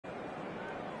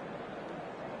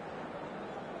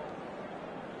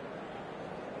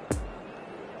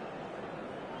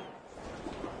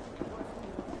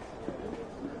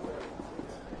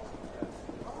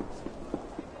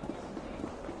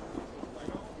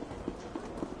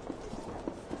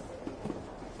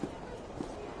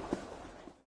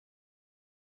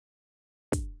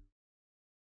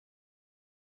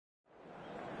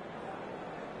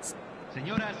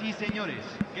Señoras y señores,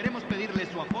 queremos pedirles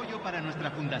su apoyo para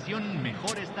nuestra fundación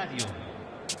Mejor Estadio.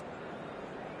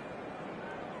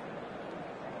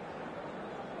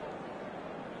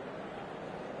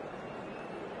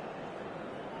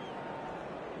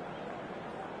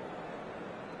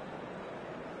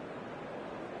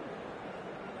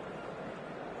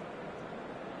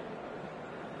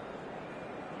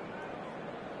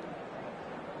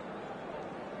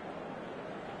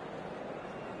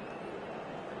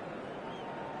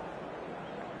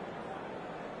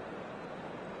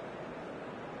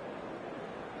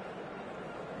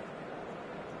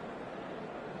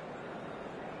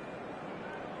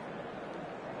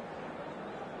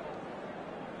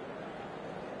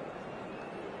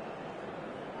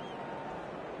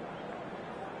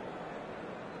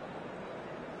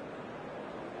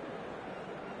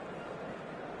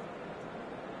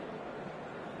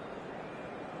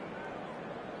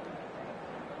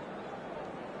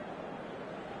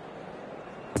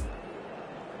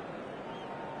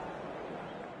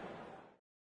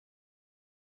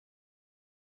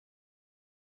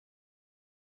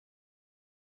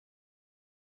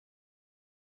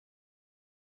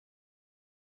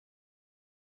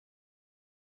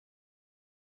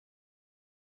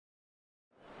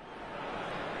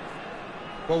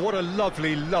 Well, what a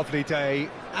lovely, lovely day.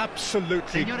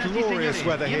 Absolutely glorious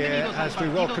weather here as we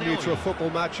welcome you to a football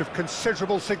match of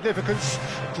considerable significance,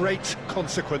 great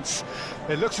consequence.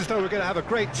 It looks as though we're going to have a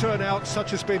great turnout,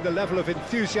 such has been the level of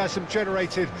enthusiasm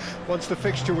generated once the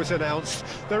fixture was announced.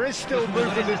 There is still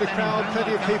movement in the crowd,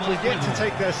 plenty of people yet to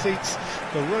take their seats.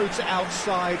 The roads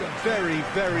outside very,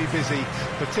 very busy,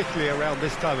 particularly around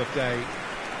this time of day.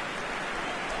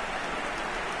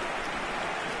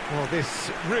 Well, this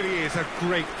really is a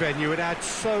great venue. It adds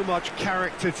so much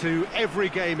character to every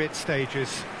game it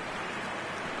stages.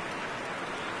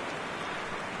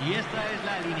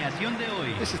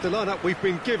 This is the lineup we've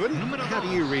been given. How do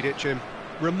you read it, Jim?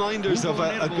 Reminders of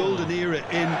a golden era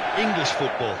in English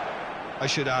football, I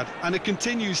should add. And it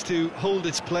continues to hold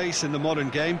its place in the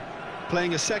modern game.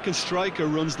 Playing a second striker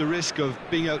runs the risk of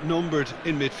being outnumbered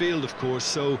in midfield, of course,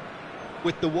 so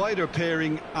with the wider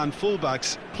pairing and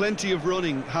fullbacks, plenty of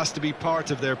running has to be part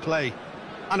of their play.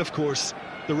 And of course,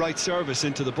 the right service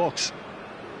into the box.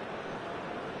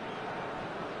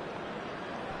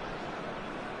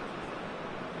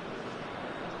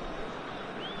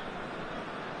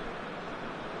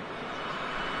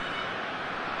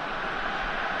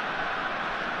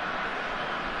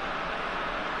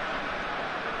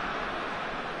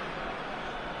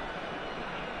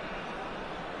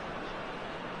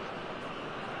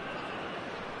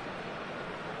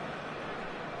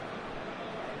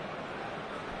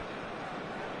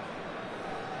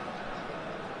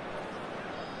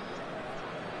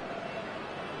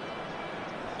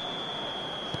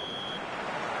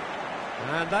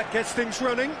 And that gets things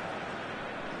running.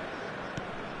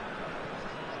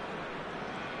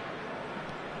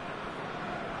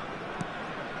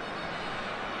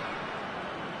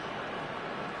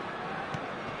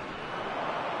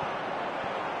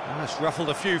 That's ruffled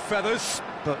a few feathers,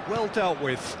 but well dealt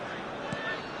with.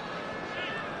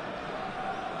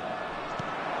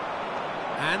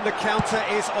 And the counter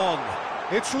is on.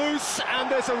 It's loose, and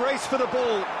there's a race for the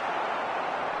ball.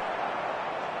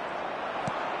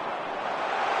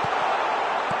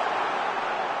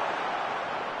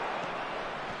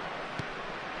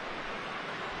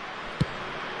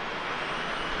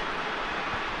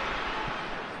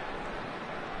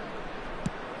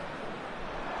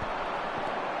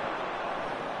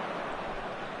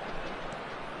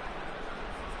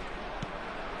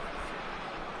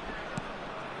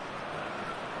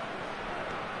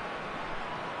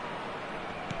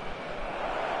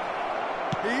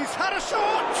 He's had a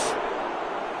shot!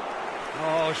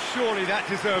 Oh, surely that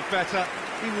deserved better.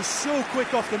 He was so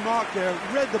quick off the mark there,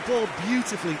 read the ball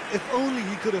beautifully. If only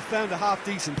he could have found a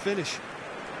half-decent finish.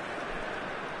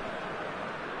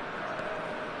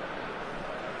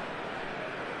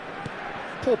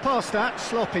 Poor pass that,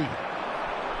 sloppy.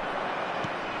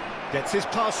 Gets his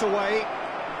pass away.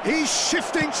 He's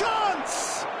shifting,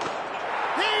 chance!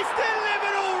 He's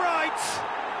delivered all right!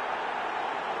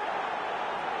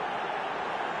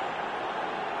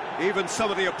 Even some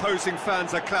of the opposing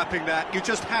fans are clapping that. You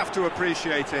just have to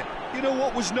appreciate it. You know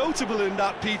what was notable in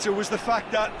that, Peter, was the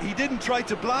fact that he didn't try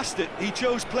to blast it. He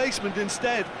chose placement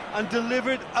instead and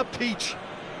delivered a peach.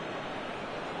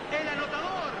 El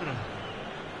anotador.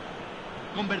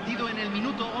 Convertido en el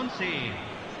minuto 11.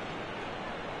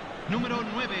 Número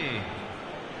 9.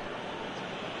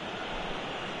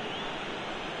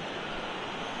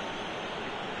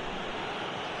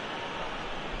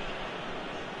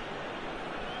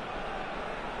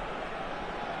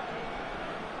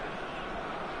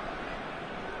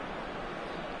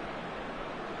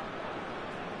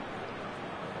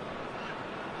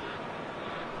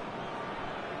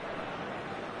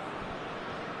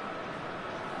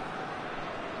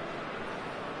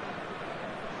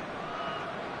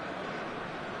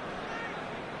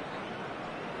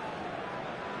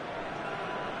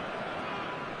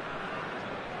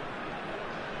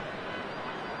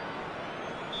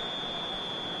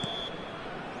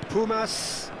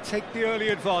 Pumas take the early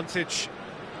advantage.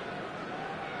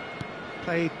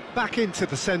 Played back into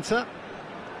the centre.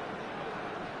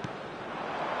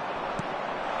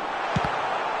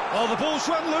 Oh, the ball's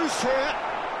run loose here.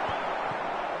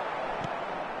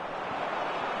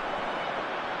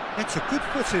 It's a good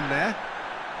foot in there.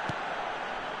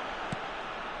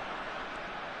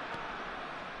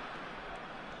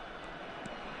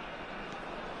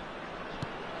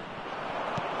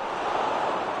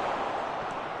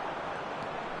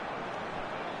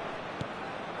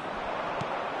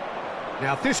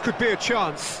 Now this could be a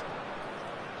chance.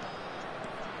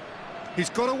 He's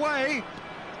got away.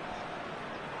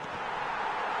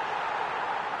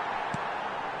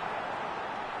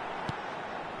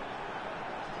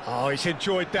 Oh, he's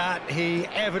enjoyed that. He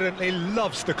evidently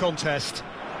loves the contest.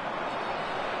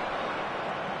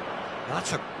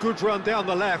 That's a good run down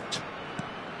the left.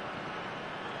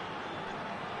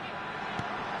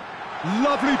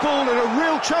 Lovely ball and a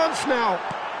real chance now.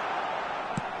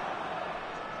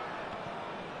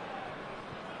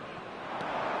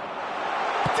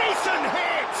 Decent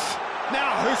hit!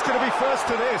 Now, who's going to be first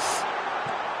to this?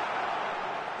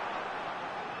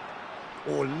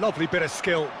 Oh, lovely bit of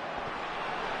skill.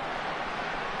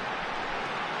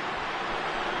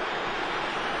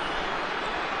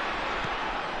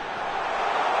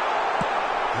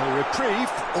 A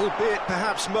reprieve, albeit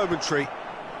perhaps momentary.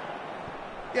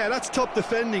 Yeah, that's top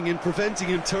defending and preventing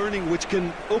him turning, which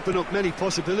can open up many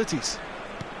possibilities.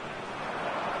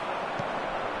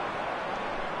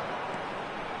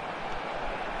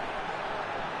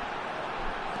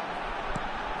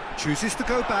 Chooses to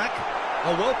go back.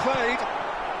 Oh, well played.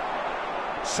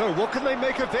 So, what can they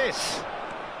make of this?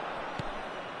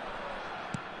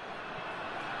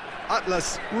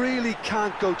 Atlas really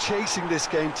can't go chasing this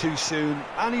game too soon.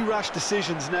 Any rash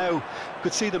decisions now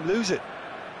could see them lose it.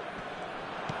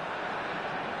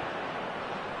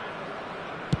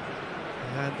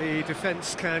 And the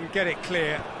defence can get it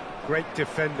clear. Great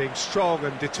defending, strong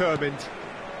and determined.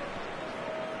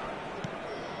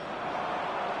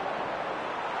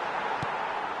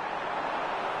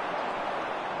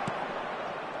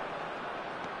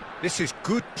 This is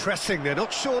good pressing, they're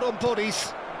not short on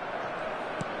bodies.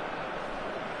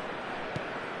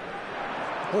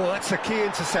 Oh, that's a key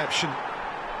interception.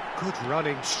 Good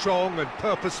running, strong and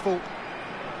purposeful.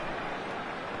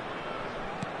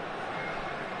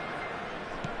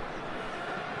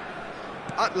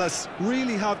 Atlas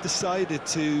really have decided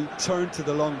to turn to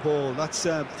the long ball. That's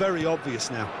very obvious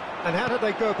now. And how do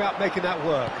they go about making that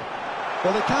work?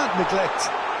 Well, they can't neglect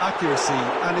accuracy,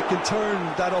 and it can turn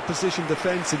that opposition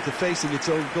defence into facing its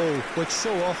own goal, which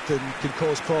so often can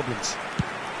cause problems.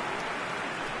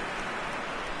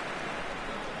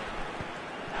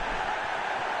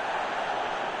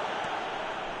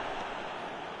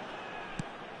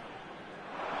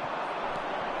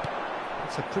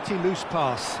 It's a pretty loose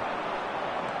pass.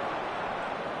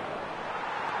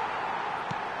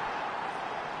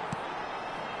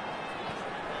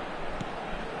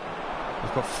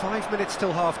 We've got 5 minutes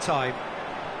till half-time.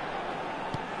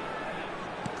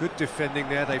 Good defending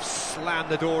there, they've slammed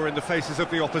the door in the faces of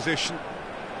the opposition.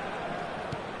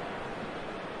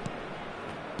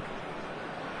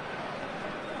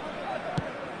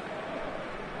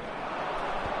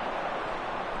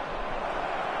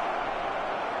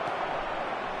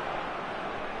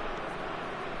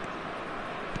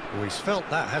 Oh, he's felt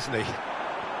that, hasn't he?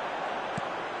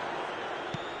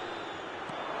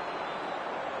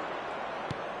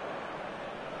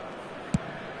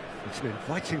 It's an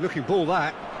inviting-looking ball,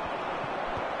 that.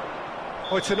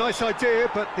 Oh, it's a nice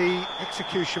idea, but the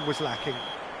execution was lacking.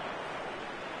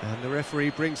 And the referee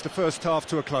brings the first half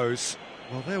to a close.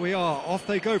 Well, there we are. Off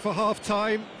they go for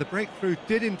half-time. The breakthrough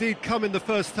did indeed come in the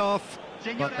first half,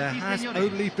 but there has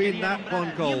only been that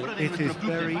one goal. It is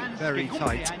very, very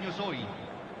tight.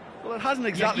 Well, it hasn't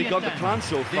exactly gone to plan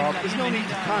so far. There's no need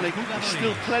to panic. There's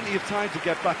still plenty of time to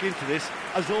get back into this.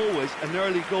 As always, an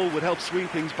early goal would help swing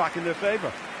things back in their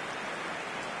favour.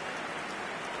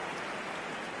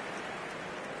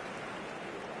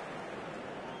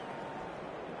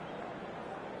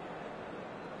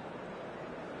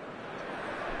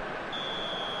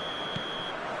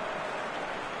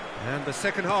 And the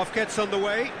second half gets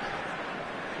underway.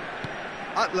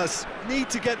 Atlas need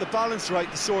to get the balance right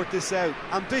to sort this out.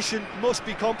 Ambition must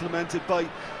be complemented by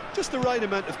just the right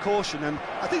amount of caution, and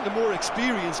I think the more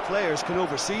experienced players can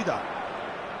oversee that.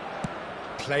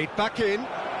 Played back in.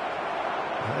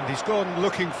 And he's gone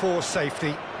looking for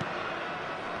safety.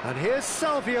 And here's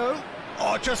Salvio.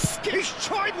 Oh, he's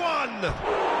tried one!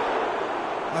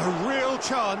 A real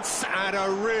chance and a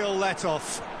real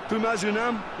let-off.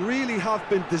 Pumazunam really have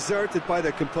been deserted by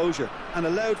their composure and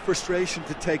allowed frustration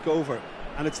to take over,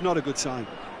 and it's not a good sign.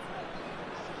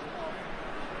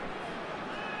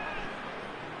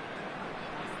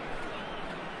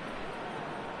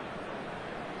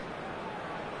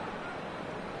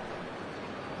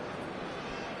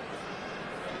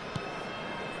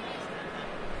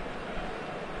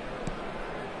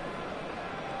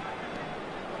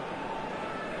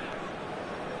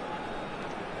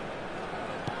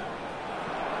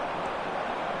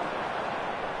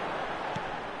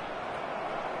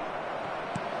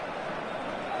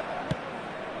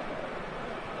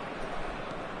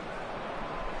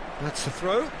 That's the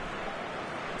throw.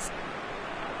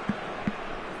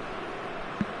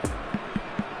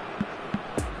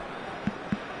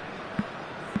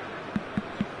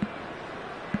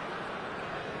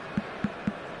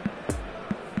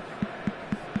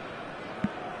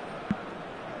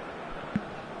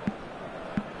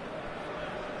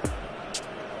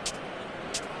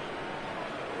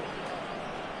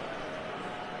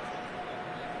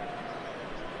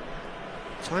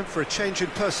 Time for a change in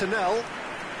personnel.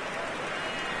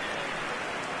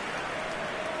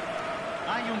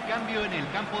 Hay un cambio en el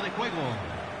campo de juego.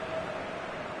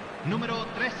 Número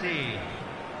 13.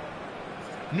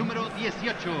 Número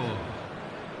 18.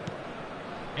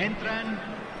 Entran.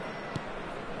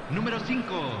 Número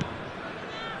 5.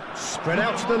 Spread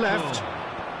out to the left.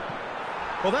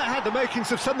 Well, that had the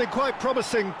makings of something quite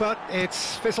promising, but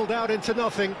it's fizzled out into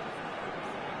nothing.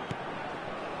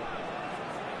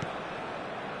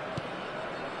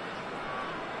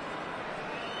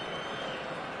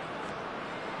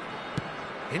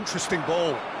 Interesting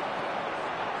ball.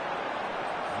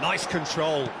 Nice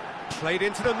control. Played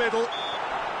into the middle.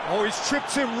 Oh, he's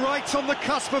tripped him right on the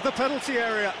cusp of the penalty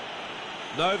area.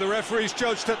 No, the referee's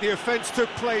judged that the offence took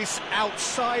place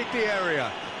outside the area.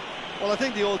 Well, I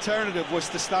think the alternative was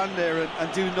to stand there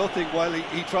and do nothing while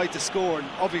he tried to score, and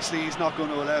obviously he's not going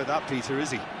to allow that, Peter,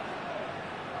 is he?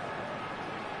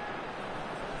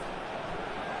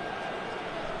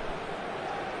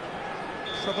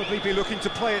 Probably be looking to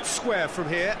play it square from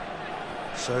here.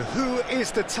 So who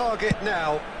is the target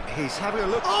now? He's having a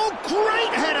look. Oh,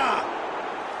 great header!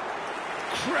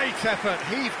 Great effort.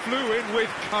 He flew in with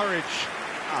courage.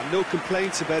 No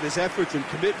complaints about his effort and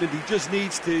commitment. He just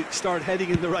needs to start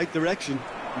heading in the right direction.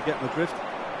 You get my drift?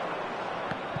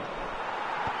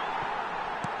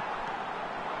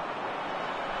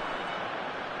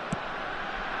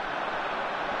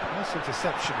 Nice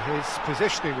interception. His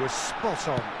positioning was spot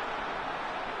on.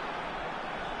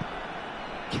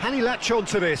 Can he latch on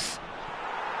to this?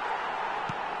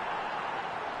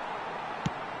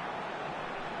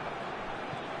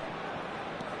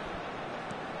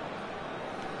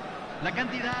 La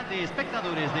cantidad de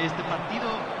espectadores de este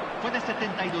partido fue de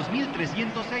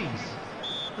 72.306.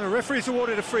 The referee's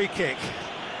awarded a free kick.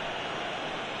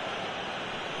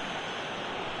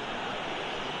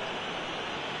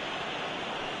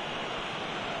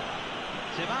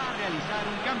 Se va a realizar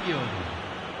un cambio.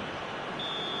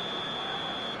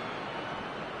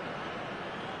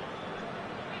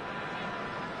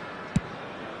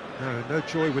 No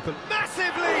joy with the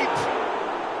massive lead!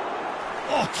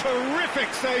 Oh,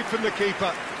 terrific save from the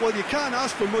keeper. Well, you can't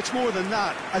ask for much more than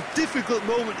that. A difficult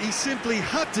moment he simply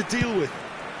had to deal with.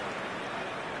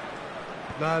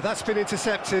 No, that's been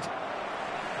intercepted.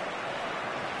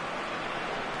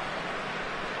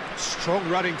 Strong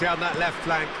running down that left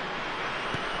flank.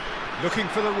 Looking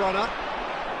for the runner.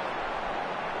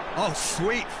 Oh,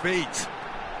 sweet feet.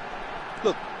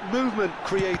 Look, movement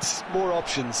creates more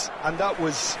options, and that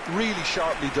was really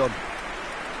sharply done.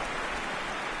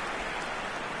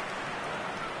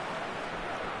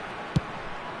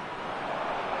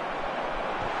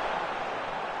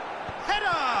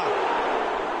 Header!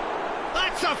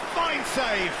 That's a fine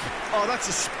save. Oh, that's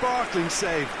a sparkling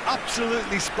save.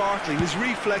 Absolutely sparkling. His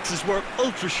reflexes were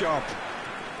ultra sharp.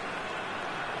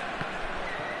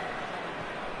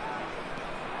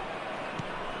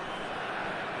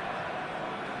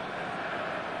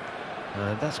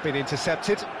 And that's been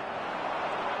intercepted.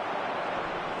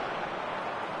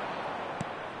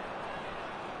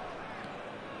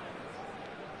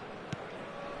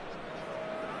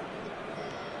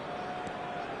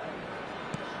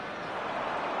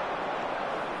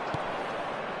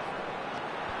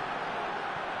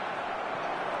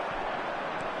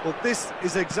 Well, this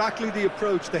is exactly the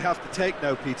approach they have to take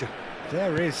now, Peter.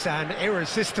 There is an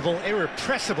irresistible,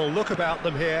 irrepressible look about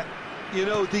them here. You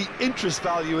know, the interest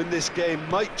value in this game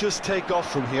might just take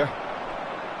off from here.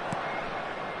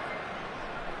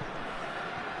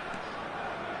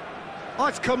 Oh,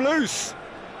 it's come loose.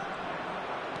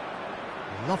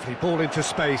 Lovely ball into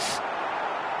space.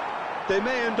 They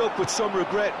may end up with some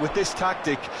regret with this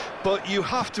tactic, but you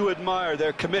have to admire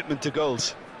their commitment to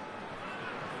goals.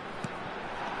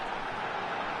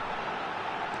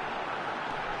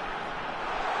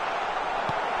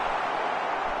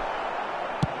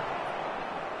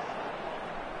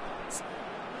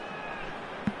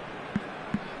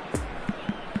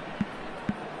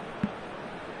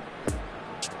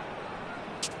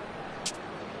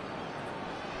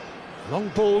 Long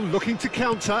ball looking to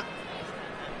counter.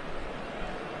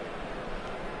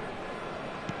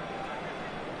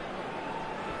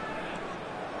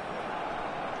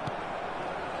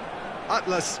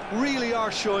 Atlas really are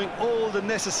showing all the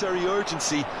necessary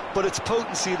urgency, but it's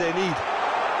potency they need.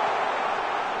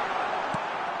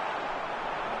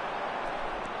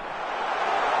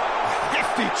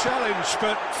 Hefty challenge,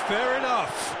 but fair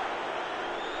enough.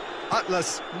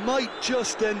 Atlas might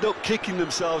just end up kicking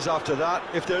themselves after that.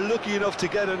 If they're lucky enough to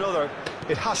get another,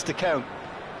 it has to count.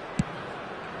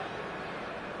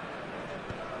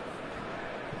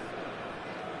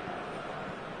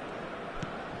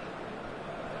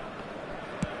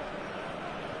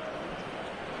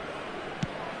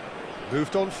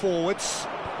 Moved on forwards.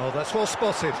 Oh, that's well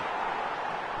spotted.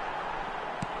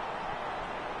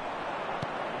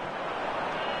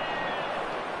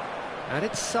 And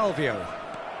it's Salvio.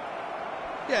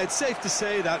 Yeah, it's safe to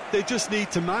say that they just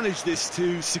need to manage this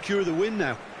to secure the win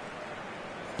now.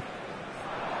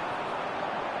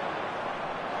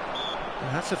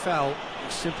 And that's a foul.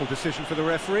 Simple decision for the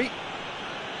referee.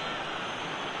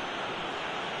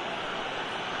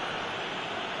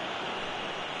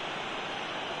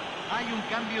 Hay un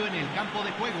cambio en el campo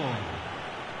de juego.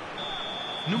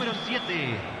 Número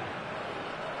 7.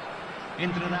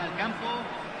 Entrará al campo.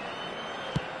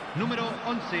 Número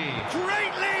 11.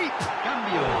 Great leap!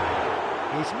 Cambio.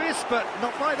 He's missed, but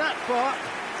not by that far.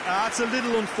 That's a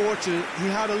little unfortunate. He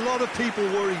had a lot of people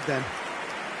worried then.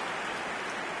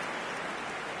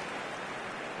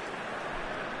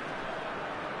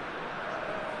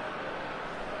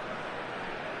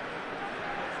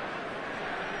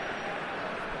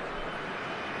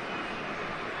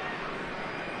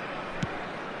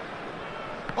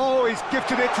 Oh, he's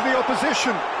gifted it to the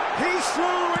opposition. He's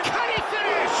through. Can he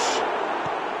finish?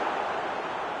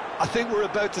 I think we're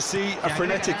about to see a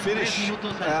frenetic finish.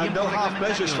 No half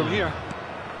measures from here.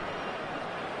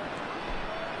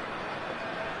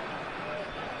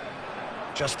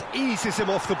 Just eases him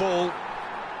off the ball.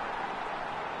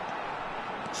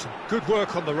 Some good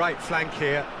work on the right flank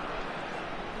here.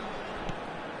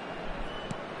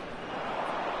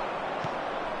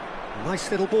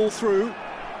 Nice little ball through.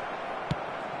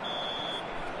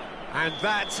 And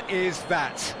that is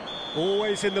that.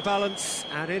 Always in the balance,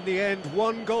 and in the end,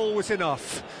 one goal was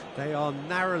enough. They are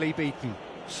narrowly beaten.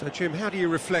 So, Jim, how do you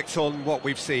reflect on what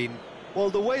we've seen? Well,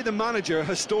 the way the manager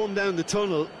has stormed down the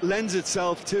tunnel lends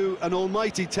itself to an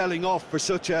almighty telling off for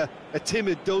such a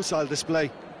timid, docile display.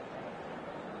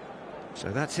 So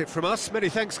that's it from us. Many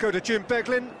thanks go to Jim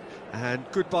Beglin, and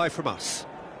goodbye from us.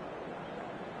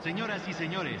 Señoras y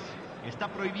señores, está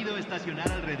prohibido estacionar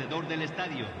alrededor del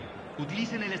estadio.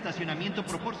 Utilicen el estacionamiento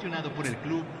proporcionado por el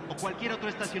club o cualquier otro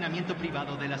estacionamiento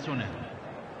privado de la zona.